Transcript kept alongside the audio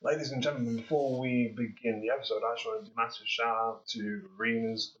Ladies and gentlemen, before we begin the episode, I just want to do a massive shout out to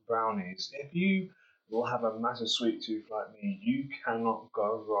Rena's Brownies. If you will have a massive sweet tooth like me, you cannot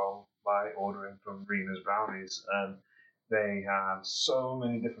go wrong by ordering from Rena's Brownies. They have so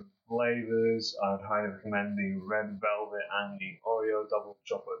many different flavors. I'd highly recommend the red velvet and the Oreo double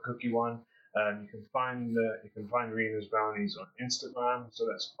chocolate cookie one. You can find Rena's Brownies on Instagram. So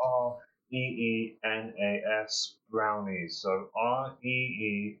that's REENAS Brownies. So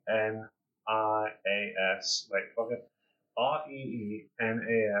REENIAS.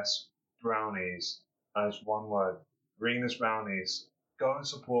 REENAS Brownies. As one word. Rena's Brownies. Go and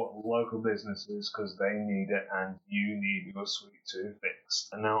support local businesses because they need it and you need your sweet tooth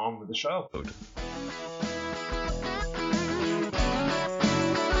fixed. And now on with the show.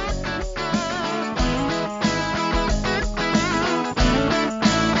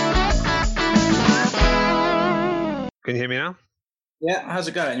 Can you hear me now? Yeah, how's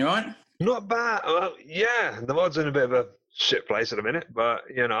it going? You all right? Not bad. Well, yeah, the world's in a bit of a shit place at the minute, but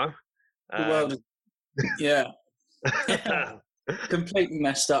you know. The world is, yeah. Completely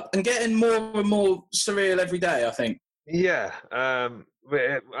messed up and getting more and more surreal every day, I think. Yeah. I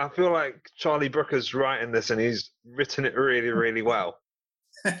feel like Charlie Brooker's writing this and he's written it really, really well.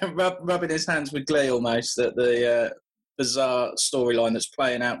 Rubbing his hands with glee almost at the bizarre storyline that's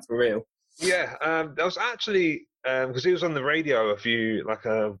playing out for real. Yeah, that was actually because he was on the radio a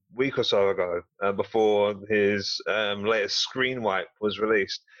week or so ago before his latest Screen Wipe was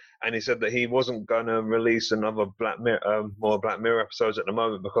released, and he said that he wasn't going to release another more Black Mirror episodes at the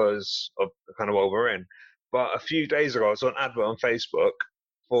moment because of the kind of what we're in. But a few days ago, I saw an advert on Facebook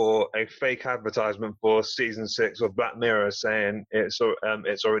for a fake advertisement for season 6 of Black Mirror saying it's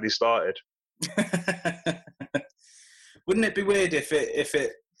already started. Wouldn't it be weird if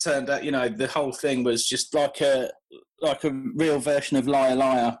it turned out, the whole thing was just like a real version of Liar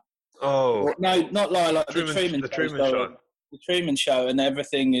Liar? Oh, or, no, not Liar Liar. The Truman Show. The Truman Show, and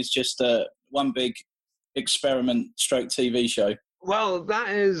everything is just one big experiment stroke TV show. Well, that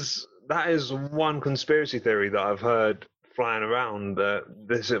is one conspiracy theory that I've heard flying around, that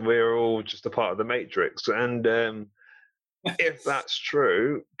we're all just a part of the Matrix. And if that's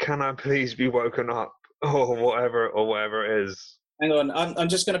true, can I please be woken up or whatever it is? Hang on, I'm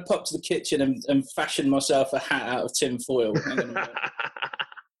just going to pop to the kitchen and fashion myself a hat out of tin foil.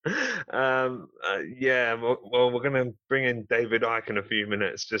 Yeah, well, we're going to bring in David Icke in a few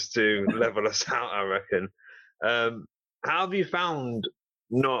minutes just to level us out, I reckon. How have you found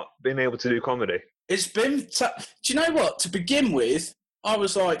not being able to do comedy? It's been do you know what? To begin with, I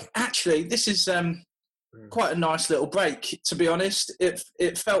was like, actually, this is quite a nice little break, to be honest.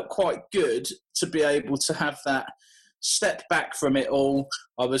 It felt quite good to be able to have that step back from it all.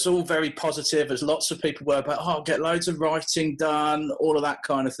 I was all very positive, as lots of people were, about, I'll get loads of writing done, all of that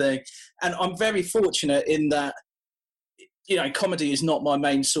kind of thing. And I'm very fortunate in that, comedy is not my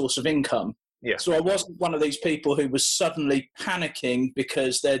main source of income. Yeah. So I wasn't one of these people who was suddenly panicking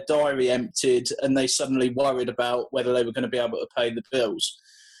because their diary emptied and they suddenly worried about whether they were going to be able to pay the bills.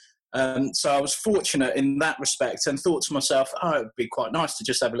 So I was fortunate in that respect and thought to myself, it would be quite nice to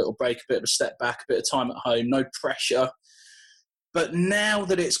just have a little break, a bit of a step back, a bit of time at home, no pressure. But now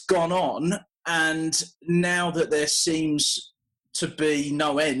that it's gone on, and now that there seems to be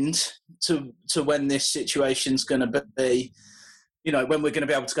no end to when this situation's going to be, when we're going to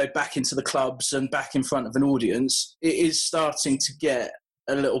be able to go back into the clubs and back in front of an audience, it is starting to get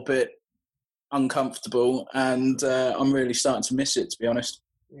a little bit uncomfortable, and I'm really starting to miss it, to be honest.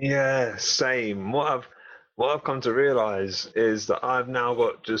 Yeah, same. What I've come to realise is that I've now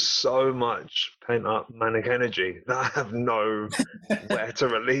got just so much pent up manic energy that I have nowhere to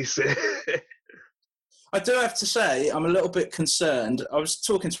release it. I do have to say, I'm a little bit concerned. I was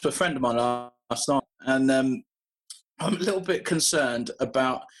talking to a friend of mine last night, and I'm a little bit concerned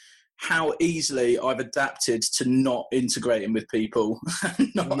about how easily I've adapted to not integrating with people,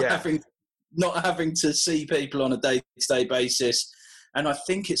 not having to see people on a day-to-day basis. And I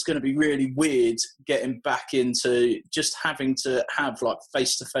think it's going to be really weird getting back into just having to have like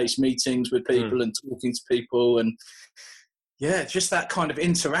face-to-face meetings with people and talking to people, and just that kind of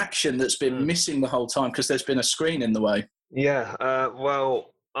interaction that's been missing the whole time because there's been a screen in the way. Yeah.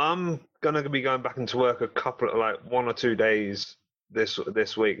 Well, I'm going to be going back into work a couple of 1 or 2 days this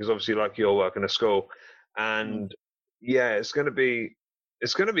week, because obviously you're working at school, and it's going to be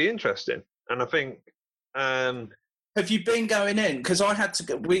interesting. And I think. Have you been going in? Because I had to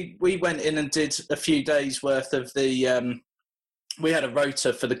go. We went in and did a few days worth of the. We had a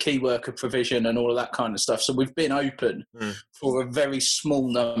rota for the key worker provision and all of that kind of stuff. So we've been open for a very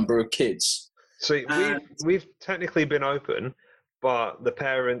small number of kids. So we've technically been open, but the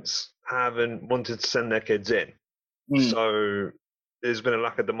parents haven't wanted to send their kids in. Mm. So there's been a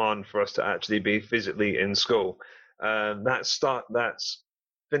lack of demand for us to actually be physically in school. That's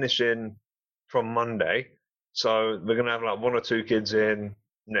finishing from Monday. So we're gonna have like one or two kids in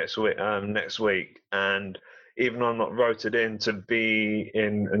next week. And even though I'm not rotated in to be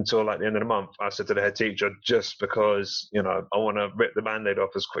in until like the end of the month, I said to the head teacher, just because I want to rip the band-aid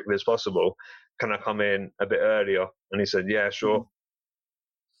off as quickly as possible, can I come in a bit earlier? And he said, yeah, sure.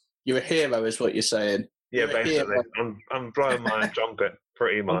 You're a hero, is what you're saying. Yeah, basically, I'm blowing my trumpet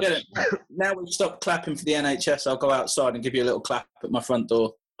pretty much. Now we've stopped clapping for the NHS. I'll go outside and give you a little clap at my front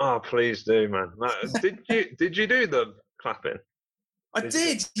door. Oh, please do, man. Did you do the clapping? I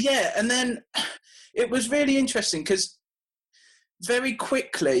did, yeah. And then it was really interesting because very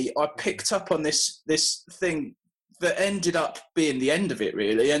quickly I picked up on this thing that ended up being the end of it,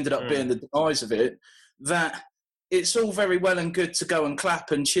 really, ended up being the demise of it, that it's all very well and good to go and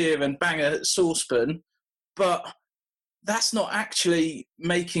clap and cheer and bang a saucepan, but that's not actually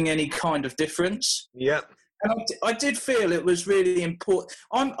making any kind of difference. Yeah. And I did feel it was really important.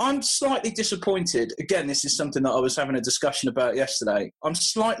 I'm slightly disappointed. Again, this is something that I was having a discussion about yesterday. I'm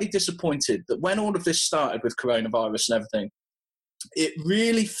slightly disappointed that when all of this started with coronavirus and everything, it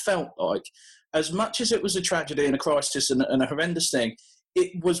really felt like, as much as it was a tragedy and a crisis and a horrendous thing,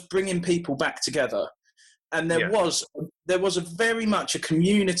 it was bringing people back together. And there was a very much a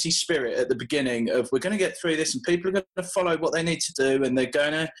community spirit at the beginning of, we're going to get through this and people are going to follow what they need to do and they're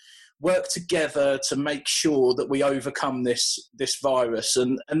going to work together to make sure that we overcome this virus.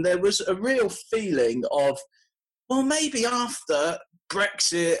 And there was a real feeling of, well, maybe after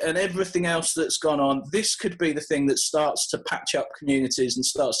Brexit and everything else that's gone on, this could be the thing that starts to patch up communities and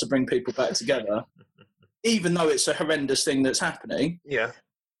starts to bring people back together, even though it's a horrendous thing that's happening. Yeah.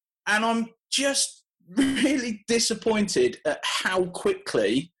 And I'm just really disappointed at how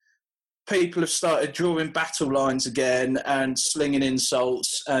quickly people have started drawing battle lines again and slinging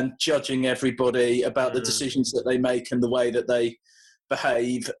insults and judging everybody about the decisions that they make and the way that they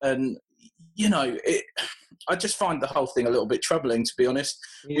behave. And, I just find the whole thing a little bit troubling, to be honest.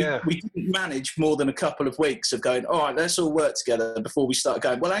 Yeah. We didn't manage more than a couple of weeks of going, all right, let's all work together before we start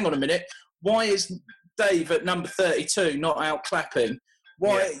going, well, hang on a minute. Why is Dave at number 32 not out clapping?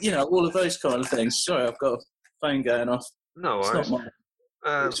 Why, all of those kind of things. Sorry, I've got a phone going off. No worries. It's not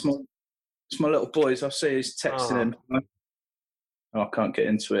mine. It's my little boys. I see he's texting him. Oh, I can't get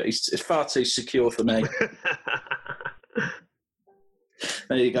into it. It's far too secure for me.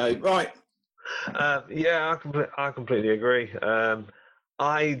 There you go. Right. Yeah, I completely agree.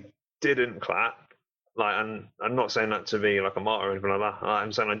 I didn't clap. I'm not saying that to be like a martyr or anything like that.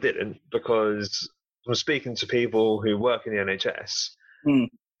 I'm saying I didn't because I'm speaking to people who work in the NHS.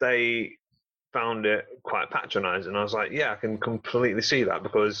 They found it quite patronising. I was like, yeah, I can completely see that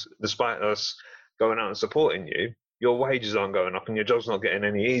because despite us going out and supporting you, your wages aren't going up and your job's not getting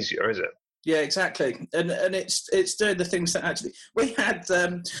any easier, is it? Yeah, exactly. And it's doing the things that actually we had.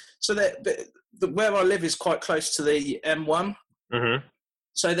 So that where I live is quite close to the M1. Mm-hmm.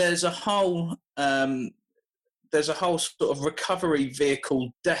 So there's a whole sort of recovery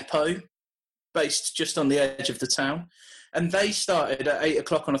vehicle depot based just on the edge of the town. And they started at 8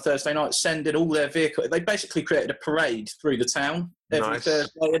 o'clock on a Thursday night sending all their vehicles. They basically created a parade through the town every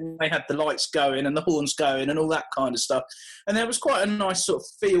Thursday, and they had the lights going and the horns going and all that kind of stuff. And there was quite a nice sort of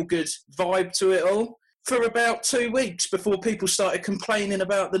feel-good vibe to it all for about 2 weeks before people started complaining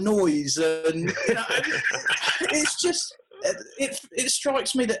about the noise. And it's just, it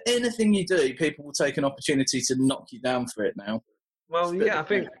strikes me that anything you do, people will take an opportunity to knock you down for it now. Well, yeah,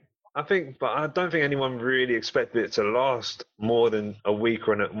 I think, but I don't think anyone really expected it to last more than a week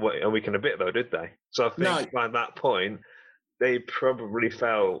or a week and a bit, though, did they? So I think by that point, they probably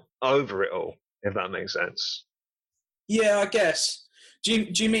fell over it all, if that makes sense. Yeah, I guess. Do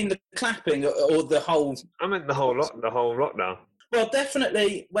you mean the clapping or the whole? I meant the whole lockdown. Well,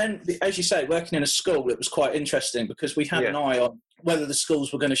 definitely. When, as you say, working in a school, it was quite interesting because we had an eye on whether the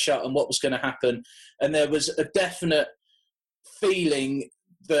schools were going to shut and what was going to happen, and there was a definite feeling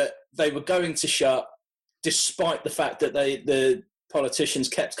that they were going to shut, despite the fact that the politicians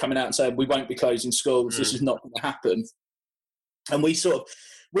kept coming out and saying, we won't be closing schools, this is not going to happen. And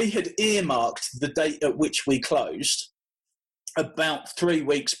we had earmarked the date at which we closed about 3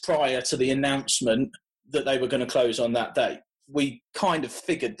 weeks prior to the announcement that they were going to close on that date. We kind of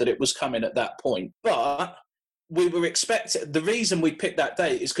figured that it was coming at that point. But we were expecting, the reason we picked that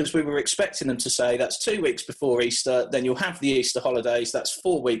date is because we were expecting them to say that's 2 weeks before Easter, then you'll have the Easter holidays, that's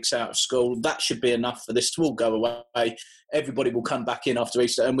 4 weeks out of school, that should be enough for this to all go away, everybody will come back in after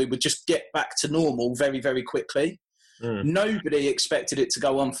Easter, and we would just get back to normal very, very quickly. Nobody expected it to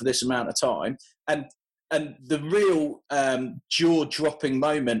go on for this amount of time. And the real jaw-dropping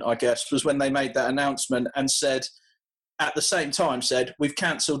moment, I guess, was when they made that announcement and said, at the same time, we've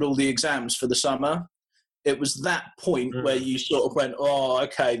cancelled all the exams for the summer. It was that point where you sort of went, oh,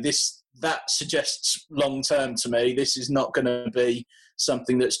 okay, that suggests long-term to me. This is not going to be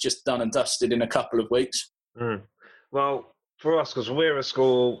something that's just done and dusted in a couple of weeks. Well, for us, because we're a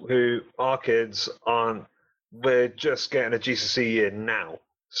school who our kids aren't, we're just getting a GCSE year now.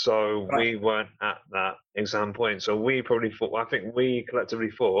 So we weren't at that exam point. So we probably thought, I think we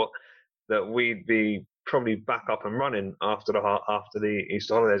collectively thought that we'd be probably back up and running after the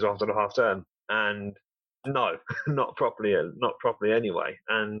Easter holidays, after the half term. And no, not properly anyway.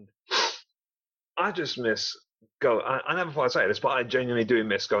 And I just miss I never thought I'd say this, but I genuinely do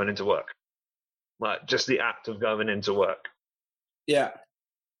miss going into work. Like just the act of going into work. Yeah.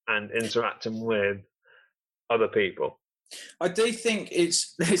 And interacting with other people. I do think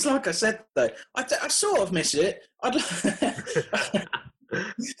it's like I said though. I sort of miss it. I do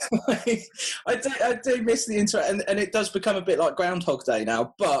miss the interaction, and it does become a bit like Groundhog Day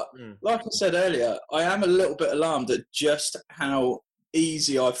now. But like I said earlier, I am a little bit alarmed at just how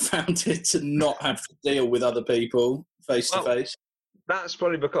easy I've found it to not have to deal with other people face to face. That's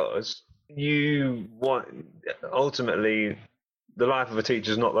probably because ultimately the life of a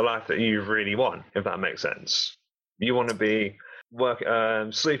teacher is not the life that you really want, if that makes sense. You want to be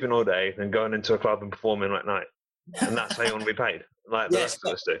sleeping all day and going into a club and performing at night. And that's how you want to be paid. Like the rest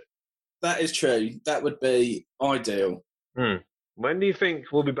of us do. That is true. That would be ideal. When do you think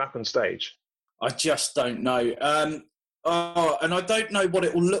we'll be back on stage? I just don't know. And I don't know what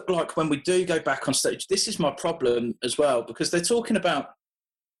it will look like when we do go back on stage. This is my problem as well, because they're talking about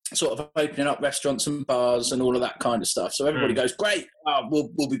sort of opening up restaurants and bars and all of that kind of stuff. So everybody goes, great,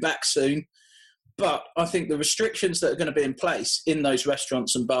 we'll be back soon. But I think the restrictions that are going to be in place in those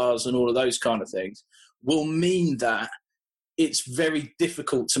restaurants and bars and all of those kind of things will mean that it's very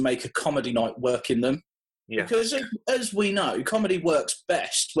difficult to make a comedy night work in them. Yeah. Because as we know, comedy works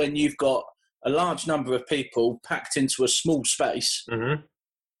best when you've got a large number of people packed into a small space,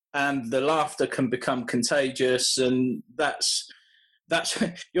 and the laughter can become contagious, and that's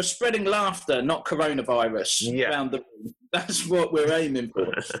you're spreading laughter, not coronavirus around the room. That's what we're aiming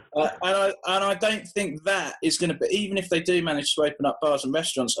for. And I don't think that is going to be, even if they do manage to open up bars and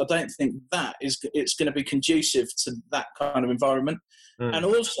restaurants, I don't think it's going to be conducive to that kind of environment. And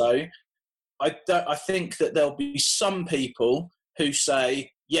also, I think that there'll be some people who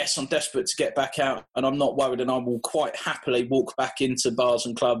say, yes, I'm desperate to get back out and I'm not worried and I will quite happily walk back into bars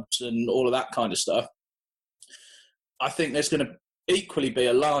and clubs and all of that kind of stuff. I think there's going to equally be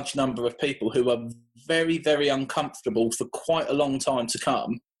a large number of people who are very, very uncomfortable for quite a long time to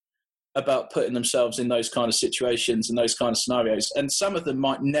come about putting themselves in those kind of situations and those kind of scenarios. And some of them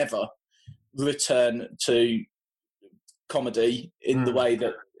might never return to comedy in the way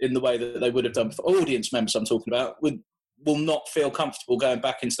that they would have done before. Audience members I'm talking about will not feel comfortable going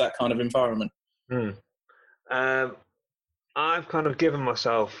back into that kind of environment. I've kind of given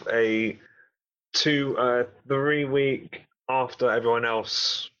myself a 3 week after everyone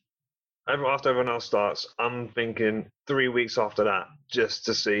else starts. I'm thinking 3 weeks after that, just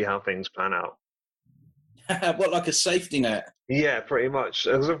to see how things pan out. What, like a safety net? Yeah, pretty much.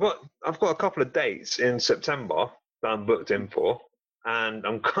 Because I've got a couple of dates in September that I'm booked in for, and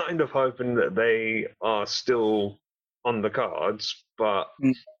I'm kind of hoping that they are still on the cards, but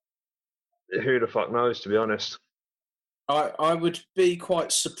who the fuck knows, to be honest. I would be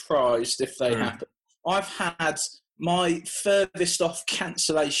quite surprised if they happen. I've had my furthest off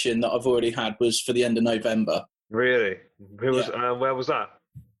cancellation that I've already had was for the end of November. Really? Where was that?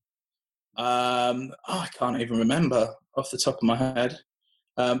 I can't even remember off the top of my head.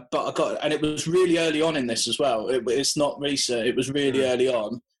 But and it was really early on in this as well. It's not recent. It was really early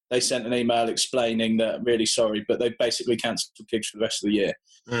on. They sent an email explaining that really sorry, but they basically cancelled gigs for the rest of the year.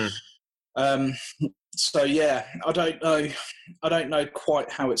 So yeah, I don't know quite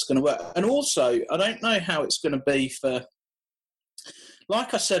how it's going to work. And also, I don't know how it's going to be for,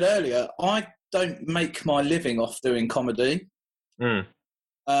 like I said earlier, I don't make my living off doing comedy. And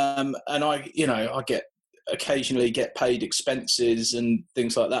I occasionally get paid expenses and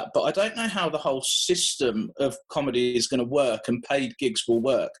things like that, but I don't know how the whole system of comedy is going to work and paid gigs will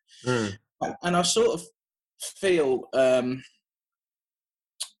work. And I sort of feel that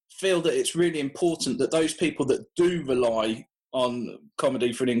it's really important that those people that do rely on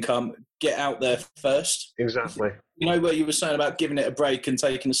comedy for an income get out there first. Exactly. You know where you were saying about giving it a break and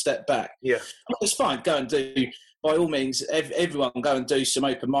taking a step back? Yeah. It's fine, go and do by all means, everyone go and do some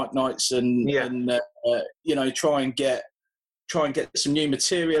open mic nights and you know, try and get some new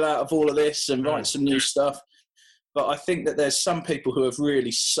material out of all of this and write some new stuff. But I think that there's some people who have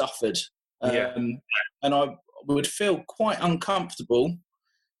really suffered, and I would feel quite uncomfortable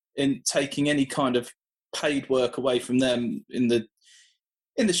in taking any kind of paid work away from them in the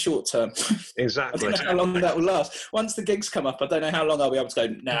short term. Exactly. I don't know how long that will last. Once the gigs come up, I don't know how long I'll be able to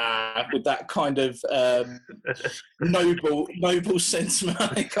go, nah, with that kind of noble sentiment.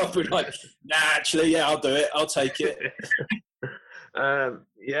 I'll be like, nah, actually, yeah, I'll do it. I'll take it.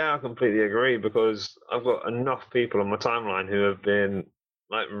 Yeah, I completely agree, because I've got enough people on my timeline who have been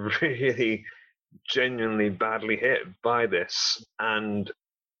like really genuinely badly hit by this. And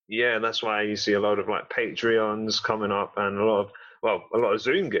yeah, that's why you see a lot of like Patreons coming up and a lot of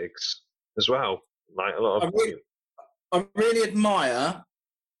Zoom gigs as well. Like a lot of I really admire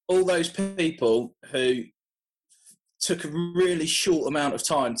all those people who took a really short amount of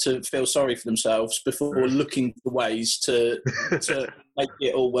time to feel sorry for themselves before looking for ways to make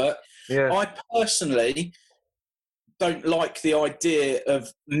it all work. Yeah. I personally don't like the idea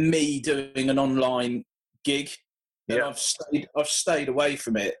of me doing an online gig, and I've stayed away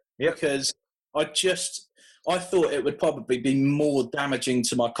from it because I thought it would probably be more damaging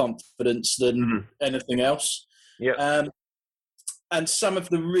to my confidence than anything else. Yeah. And some of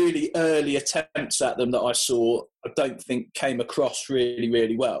the really early attempts at them that I saw, I don't think came across really,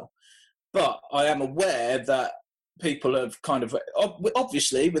 really well. But I am aware that people have kind of,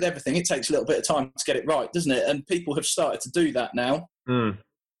 obviously, with everything, it takes a little bit of time to get it right, doesn't it? And people have started to do that now.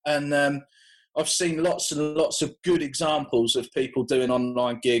 And I've seen lots and lots of good examples of people doing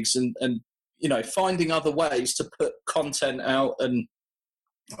online gigs and you know, finding other ways to put content out. And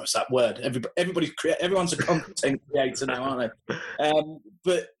what's that word? Everyone's a content creator now, aren't they?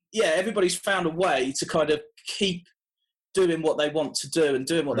 But yeah, everybody's found a way to kind of keep doing what they want to do and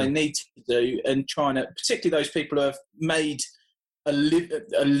doing what they need to do, and trying to, particularly those people who have made a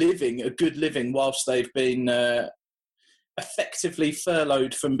good living whilst they've been effectively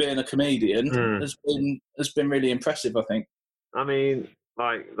furloughed from being a comedian, has been really impressive, I think. I mean,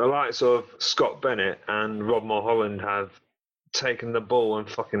 like the likes of Scott Bennett and Rob Mulholland have taken the ball and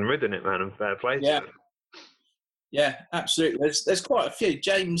fucking ridden it, man, and fair play to them. Yeah, absolutely. There's quite a few.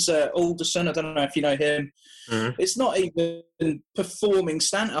 James Alderson, I don't know if you know him. It's not even performing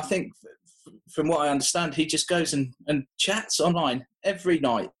stand. I think, from what I understand, he just goes and chats online every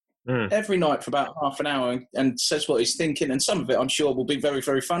night for about half an hour and says what he's thinking. And some of it, I'm sure, will be very,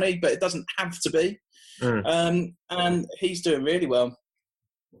 very funny, but it doesn't have to be. And he's doing really well.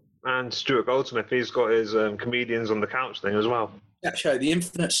 And Stuart Goldsmith, he's got his comedians on the couch thing as well. That show, The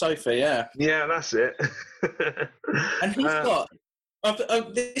Infinite Sofa, yeah. Yeah, that's it. And he's got...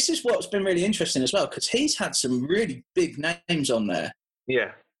 this is what's been really interesting as well, because he's had some really big names on there.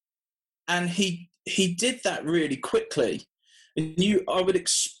 Yeah. And he did that really quickly. And I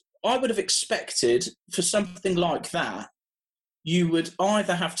would have expected for something like that, you would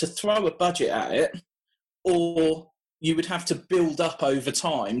either have to throw a budget at it, or you would have to build up over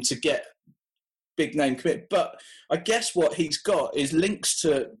time to get big name commit. But I guess what he's got is links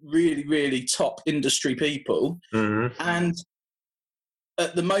to really, really top industry people. And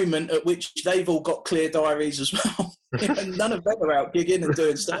at the moment at which they've all got clear diaries as well, none of them are out gigging and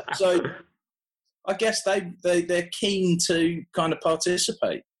doing stuff. So I guess they're keen to kind of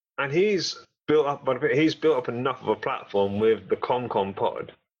participate. And he's built up enough of a platform with the ComCom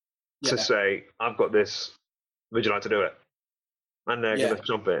pod to say, I've got this, would you like to do it? And they're going to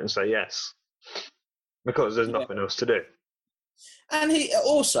jump it and say yes, because there's nothing else to do. And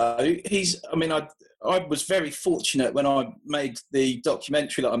I was very fortunate when I made the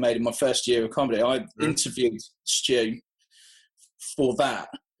documentary that I made in my first year of comedy. I interviewed Stu for that.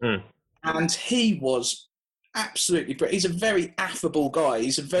 And he was absolutely brilliant. He's a very affable guy.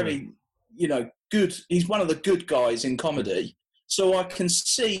 He's a very, good. He's one of the good guys in comedy. So I can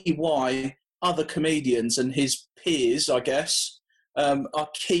see why other comedians and his peers, I guess, are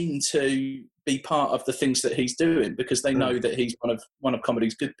keen to be part of the things that he's doing, because they know that he's one of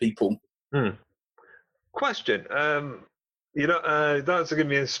comedy's good people. Question. You don't have to give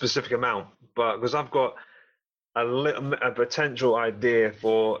me a specific amount, but because I've got a potential idea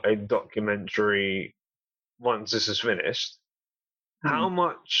for a documentary once this is finished. How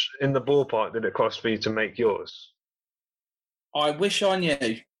much in the ballpark did it cost for you to make yours? I wish I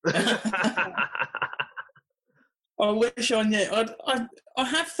knew. I wish I knew. I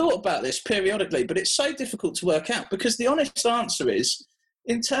have thought about this periodically, but it's so difficult to work out, because the honest answer is,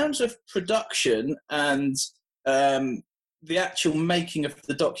 in terms of production and the actual making of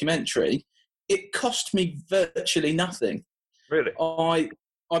the documentary, it cost me virtually nothing. Really? I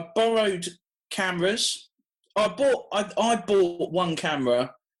borrowed cameras. I bought one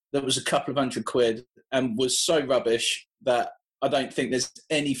camera that was a couple of £100 and was so rubbish that I don't think there's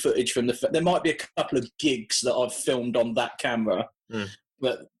any footage from there might be a couple of gigs that I've filmed on that camera,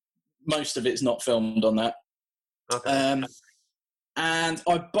 but most of it's not filmed on that. Okay. And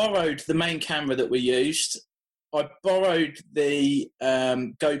I borrowed the main camera that we used. I borrowed the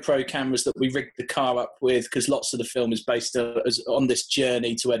GoPro cameras that we rigged the car up with, because lots of the film is based on this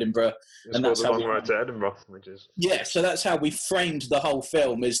journey to Edinburgh. And that's how the long road to Edinburgh, which is... Yeah, so that's how we framed the whole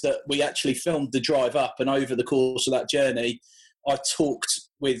film, is that we actually filmed the drive up, and over the course of that journey, I talked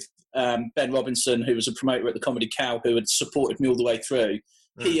with Ben Robinson, who was a promoter at the Comedy Cow, who had supported me all the way through.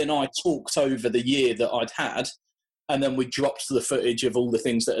 He and I talked over the year that I'd had, and then we dropped the footage of all the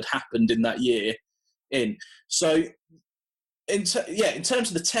things that had happened in that year in. So, in terms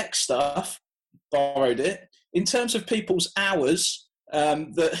of the tech stuff, borrowed it. In terms of people's hours,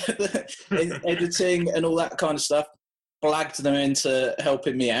 in editing and all that kind of stuff, blagged them into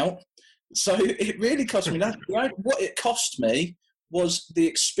helping me out. So it really cost me nothing. What it cost me was the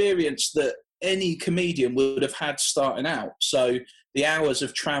experience that any comedian would have had starting out. So the hours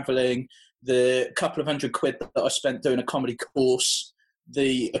of travelling, the couple of £100 that I spent doing a comedy course,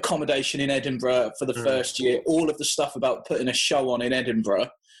 the accommodation in Edinburgh for the first year, all of the stuff about putting a show on in Edinburgh,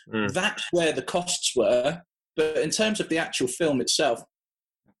 that's where the costs were. But in terms of the actual film itself,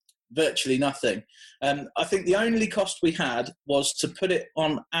 virtually nothing. I think the only cost we had was to put it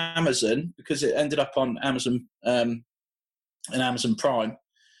on Amazon, because it ended up on Amazon and Amazon Prime.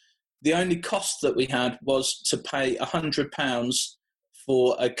 The only cost that we had was to pay £100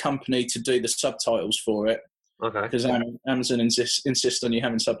 for a company to do the subtitles for it. Okay. Because Amazon insist on you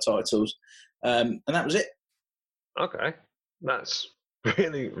having subtitles. And that was it. Okay. That's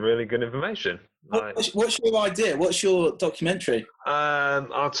really, really good information. What's your idea? What's your documentary?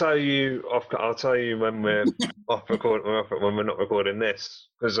 I'll tell you when we're off record, when we're not recording this,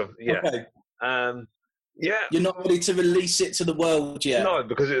 because Okay. Yeah. You're not ready to release it to the world yet. No,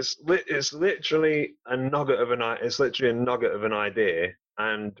 because it's literally a nugget of an idea,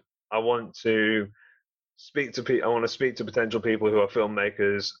 and I want to speak to people. I want to speak to potential people who are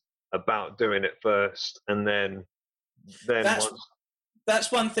filmmakers about doing it first, and then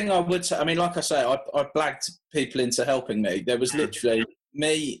that's one thing I would say. I mean, like I say, I blagged people into helping me. There was literally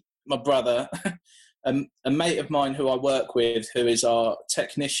me, my brother, a mate of mine who I work with, who is our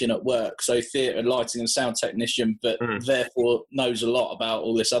technician at work, so theatre, lighting and sound technician, but therefore knows a lot about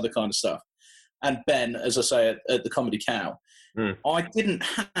all this other kind of stuff. And Ben, as I say, at the Comedy Cow. I didn't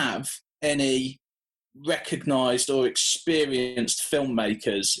have any recognised or experienced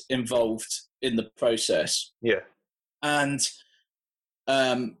filmmakers involved in the process. Yeah. And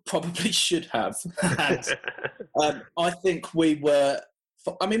probably should have. And, I think we were...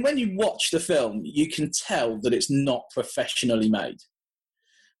 I mean, when you watch the film, you can tell that it's not professionally made.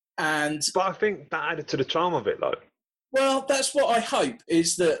 But I think that added to the charm of it, though. Well, that's what I hope,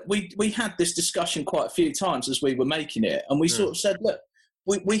 is that we had this discussion quite a few times as we were making it, and we sort of said, look,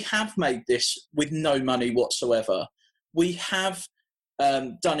 we have made this with no money whatsoever. We have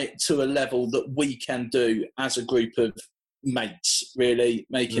done it to a level that we can do as a group of mates, really,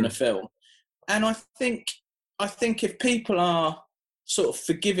 making a film. And I think if people are sort of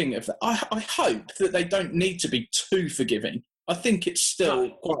forgiving of that, I hope that they don't need to be too forgiving. I think it's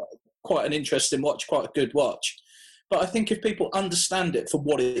still quite an interesting watch, quite a good watch. But I think if people understand it for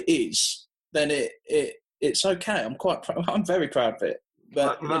what it is, then it's okay. I'm very proud of it.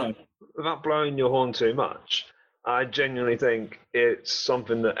 But without blowing your horn too much, I genuinely think it's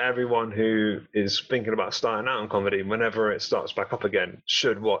something that everyone who is thinking about starting out in comedy, whenever it starts back up again,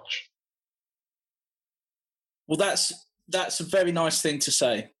 should watch. Well, that's a very nice thing to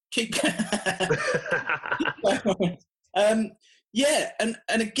say. Keep yeah, and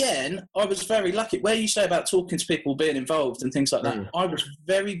again, I was very lucky. Where you say about talking to people, being involved and things like that, I was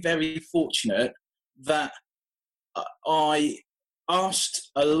very, very fortunate that I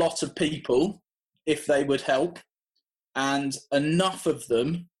asked a lot of people if they would help, and enough of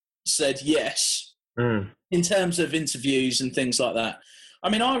them said yes in terms of interviews and things like that. I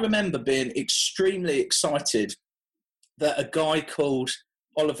mean, I remember being extremely excited that a guy called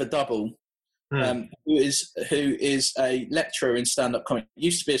Oliver Double, who is a lecturer in stand-up comedy,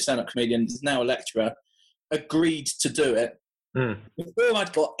 used to be a stand-up comedian, is now a lecturer, agreed to do it. Before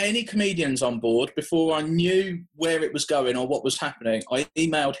I'd got any comedians on board, before I knew where it was going or what was happening, I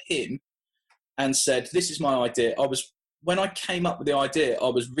emailed him and said, this is my idea. When I came up with the idea, I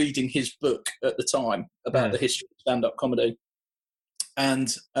was reading his book at the time about the history of stand-up comedy.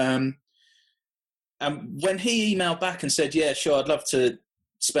 And when he emailed back and said, yeah, sure, I'd love to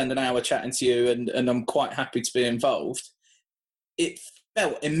spend an hour chatting to you and I'm quite happy to be involved, it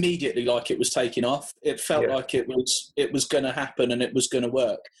felt immediately like it was taking off. It felt like it was going to happen and it was going to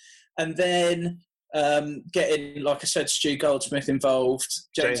work. And then getting, like I said, Stu Goldsmith involved,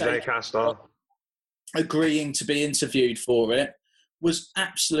 James Acaster agreeing to be interviewed for it was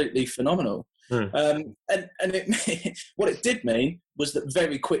absolutely phenomenal. And it, what it did mean was that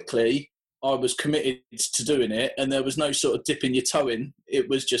very quickly I was committed to doing it, and there was no sort of dipping your toe in. It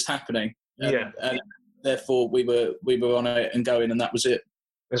was just happening. And therefore we were on it and going, and that was it.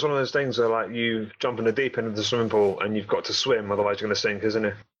 It's one of those things where, like, you jump in the deep end of the swimming pool and you've got to swim, otherwise you're going to sink, isn't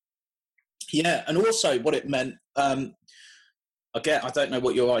it? Yeah, and also what it meant, I don't know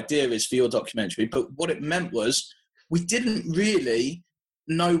what your idea is for your documentary, but what it meant was we didn't really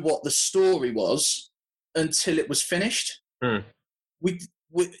know what the story was until it was finished. I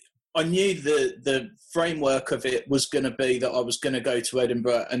knew the framework of it was going to be that I was going to go to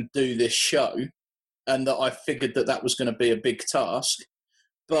Edinburgh and do this show, and that I figured that was going to be a big task.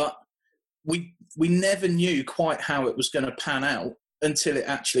 But we never knew quite how it was going to pan out until it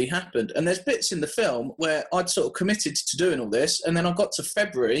actually happened. And there's bits in the film where I'd sort of committed to doing all this, and then I got to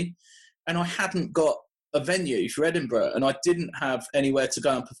February and I hadn't got a venue for Edinburgh, and I didn't have anywhere to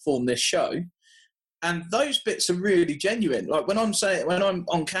go and perform this show. And those bits are really genuine. Like when I'm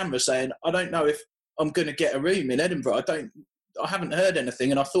on camera saying, I don't know if I'm going to get a room in Edinburgh. I haven't heard anything,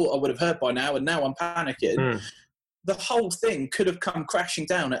 and I thought I would have heard by now, and now I'm panicking. The whole thing could have come crashing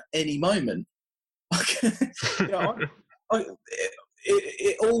down at any moment.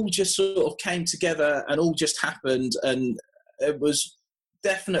 It all just sort of came together and all just happened, and it was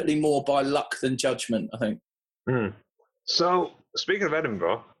definitely more by luck than judgment, I think. So, speaking of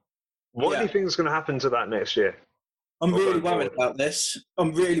Edinburgh, what do you think is going to happen to that next year? I'm really worried about this. I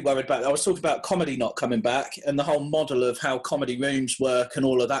was talking about comedy not coming back and the whole model of how comedy rooms work and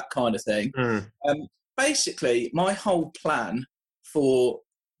all of that kind of thing. Basically, my whole plan for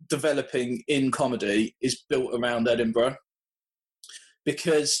developing in comedy is built around Edinburgh,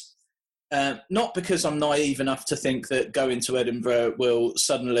 because not because I'm naive enough to think that going to Edinburgh will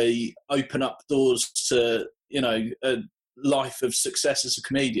suddenly open up doors to, a life of success as a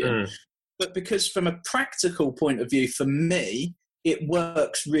comedian, but because from a practical point of view, for me, it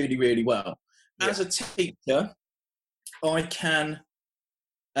works really, really well. As a teacher, I can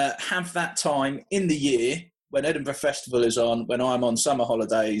have that time in the year when Edinburgh Festival is on, when I'm on summer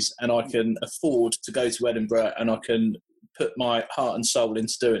holidays, and I can afford to go to Edinburgh and I can put my heart and soul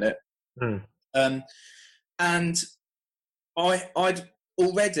into doing it. And I'd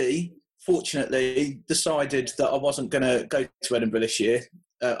already, fortunately, decided that I wasn't going to go to Edinburgh this year.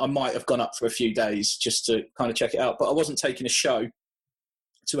 I might have gone up for a few days just to kind of check it out, but I wasn't taking a show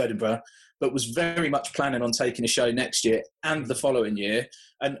to Edinburgh, but was very much planning on taking a show next year and the following year,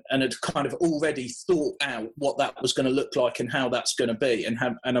 and had kind of already thought out what that was going to look like and how that's going to be, and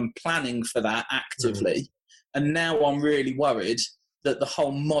I'm planning for that actively. And now I'm really worried that the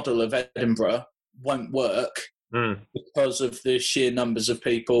whole model of Edinburgh won't work because of the sheer numbers of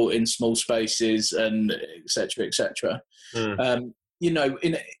people in small spaces and et cetera, et cetera.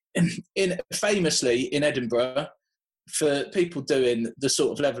 Famously in Edinburgh, for people doing the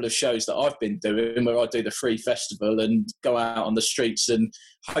sort of level of shows that I've been doing, where I do the free festival and go out on the streets and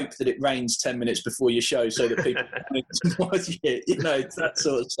hope that it rains 10 minutes before your show so that people can watch it, that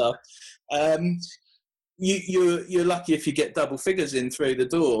sort of stuff. You're lucky if you get double figures in through the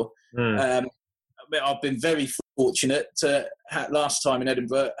door. I've been very fortunate to, last time in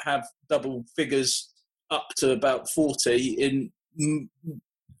Edinburgh, have double figures up to about 40 in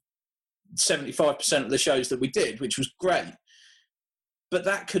 75% of the shows that we did, which was great. But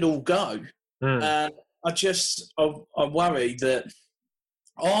that could all go. And I worry that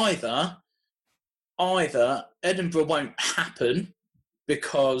either Edinburgh won't happen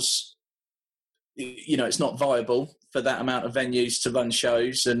because it's not viable for that amount of venues to run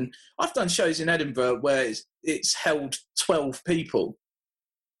shows. And I've done shows in Edinburgh where it's held 12 people.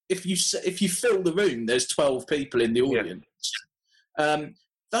 If you fill the room, there's 12 people in the audience.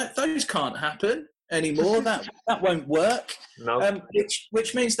 Those can't happen anymore. That won't work. No.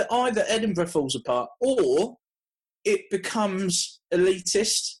 Which means that either Edinburgh falls apart or it becomes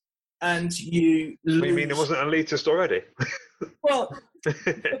elitist, and you lose. You mean it wasn't elitist already? Well,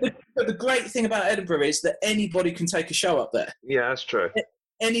 but the great thing about Edinburgh is that anybody can take a show up there. Yeah, that's true.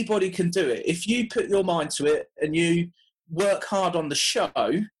 Anybody can do it. If you put your mind to it and you work hard on the show,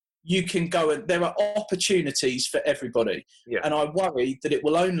 you can go, and there are opportunities for everybody. And I worry that it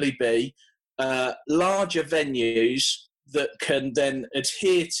will only be larger venues that can then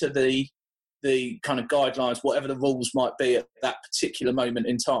adhere to the the kind of guidelines, whatever the rules might be at that particular moment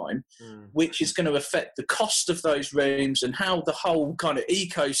in time, which is going to affect the cost of those rooms and how the whole kind of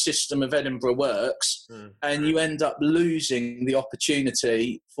ecosystem of Edinburgh works. And you end up losing the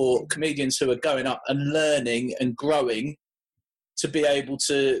opportunity for comedians who are going up and learning and growing to be able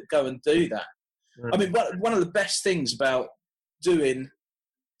to go and do that. I mean, one of the best things about doing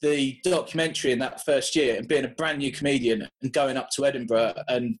the documentary in that first year and being a brand new comedian and going up to Edinburgh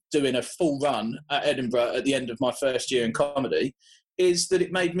and doing a full run at Edinburgh at the end of my first year in comedy is that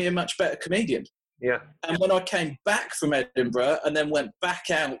it made me a much better comedian. Yeah. And when I came back from Edinburgh and then went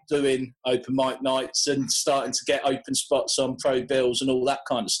back out doing open mic nights and starting to get open spots on pro bills and all that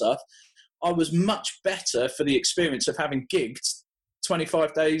kind of stuff, I was much better for the experience of having gigged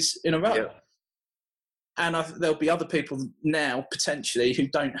 25 days in a row. Yeah. And there'll be other people now, potentially, who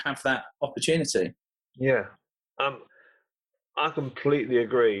don't have that opportunity. Yeah. I completely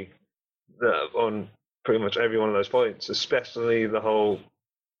agree that on pretty much every one of those points, especially the whole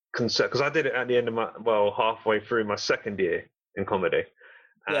concept. Because I did it at the end of halfway through my second year in comedy.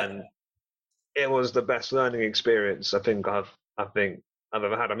 And it was the best learning experience I think I've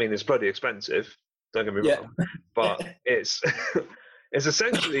ever had. I mean, it's bloody expensive, don't get me wrong. But it's... It's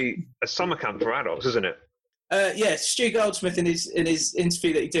essentially a summer camp for adults, isn't it? Stu Goldsmith in his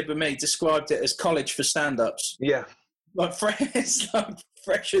interview that he did with me described it as college for stand-ups. Yeah, it's like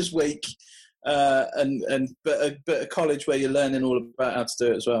Freshers Week, but a college where you're learning all about how to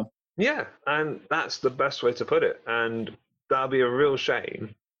do it as well. Yeah, and that's the best way to put it. And that'll be a real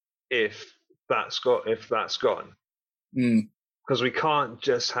shame if that's gone. Because we can't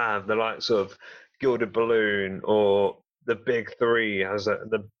just have the likes of Gilded Balloon or the big three,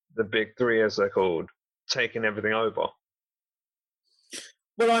 the big three as they're called, taking everything over.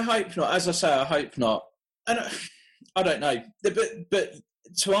 Well, I hope not. As I say, I hope not. And I don't know. But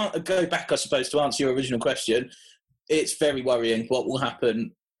to go back, I suppose, to answer your original question, it's very worrying what will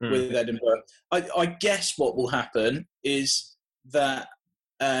happen with Edinburgh. I guess what will happen is that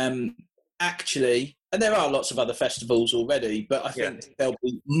actually, and there are lots of other festivals already, but I think there'll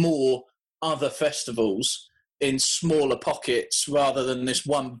be more other festivals in smaller pockets rather than this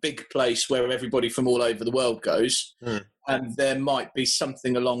one big place where everybody from all over the world goes. And there might be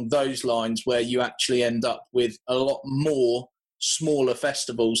something along those lines where you actually end up with a lot more smaller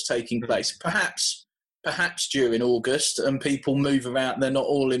festivals taking place. Perhaps during August, and people move around. They're not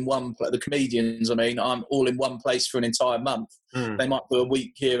all in one place. The comedians, I mean, I'm all in one place for an entire month. They might do a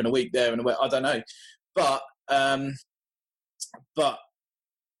week here and a week there and a week. I don't know. But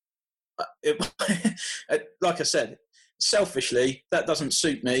like I said, selfishly, that doesn't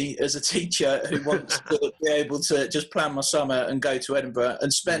suit me as a teacher who wants to be able to just plan my summer and go to Edinburgh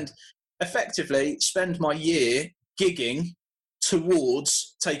and spend my year gigging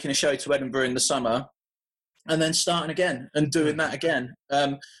towards taking a show to Edinburgh in the summer and then starting again and doing that again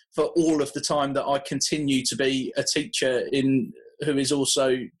for all of the time that I continue to be a teacher who is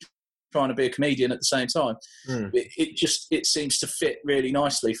also trying to be a comedian at the same time. It seems to fit really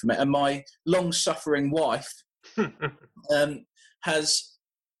nicely for me. And my long-suffering wife has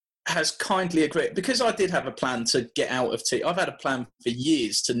kindly agreed, because I did have a plan to get out of I've had a plan for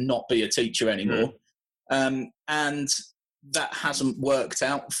years to not be a teacher anymore. And that hasn't worked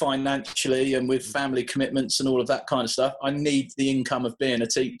out financially and with family commitments and all of that kind of stuff. I need the income of being a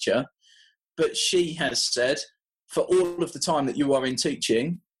teacher. But she has said, for all of the time that you are in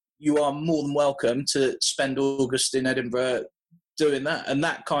teaching, you are more than welcome to spend August in Edinburgh doing that. And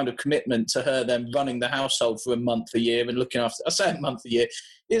that kind of commitment to her then running the household for a month a year and looking after, I say a month a year,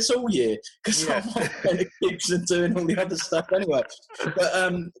 it's all year, because I'm going to kids and doing all the other stuff anyway.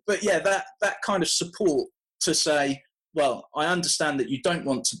 But yeah, that kind of support to say, well, I understand that you don't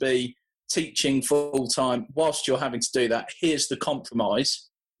want to be teaching full time whilst you're having to do that. Here's the compromise.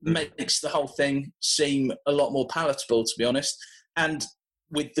 Makes the whole thing seem a lot more palatable, to be honest. And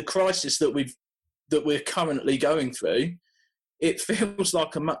with the crisis that we're currently going through, it feels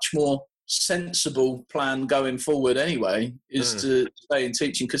like a much more sensible plan going forward anyway, is to stay in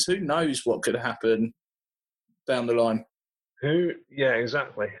teaching, because who knows what could happen down the line. Yeah,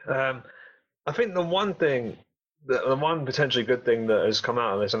 exactly. I think the one potentially good thing that has come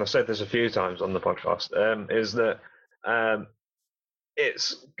out of this, and I've said this a few times on the podcast, is that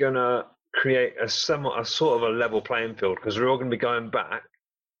it's going to create a sort of a level playing field, because we're all going to be going back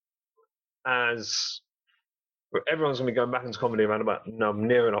everyone's going to be going back into comedy around about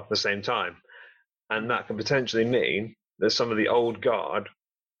near enough the same time. And that can potentially mean that some of the old guard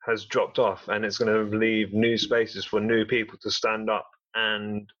has dropped off, and it's going to leave new spaces for new people to stand up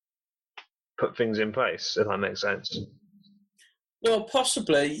and put things in place, if that makes sense. Well,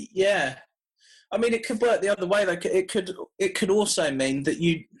 possibly, yeah. I mean, it could work the other way. Like it could also mean that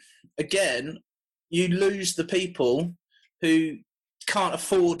you lose the people who can't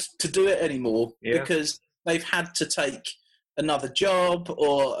afford to do it anymore because they've had to take another job,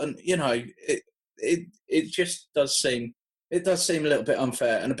 or it just does seem a little bit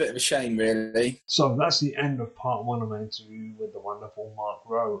unfair and a bit of a shame, really. So that's the end of part one of my interview with the wonderful Mark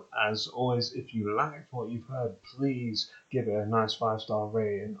Rowe. As always, if you liked what you've heard, please give it a nice 5-star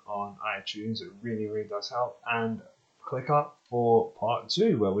rating on iTunes. It really, really does help. And click up for part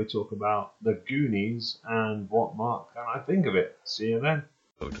two, where we talk about the Goonies and what Mark and I think of it. See you then.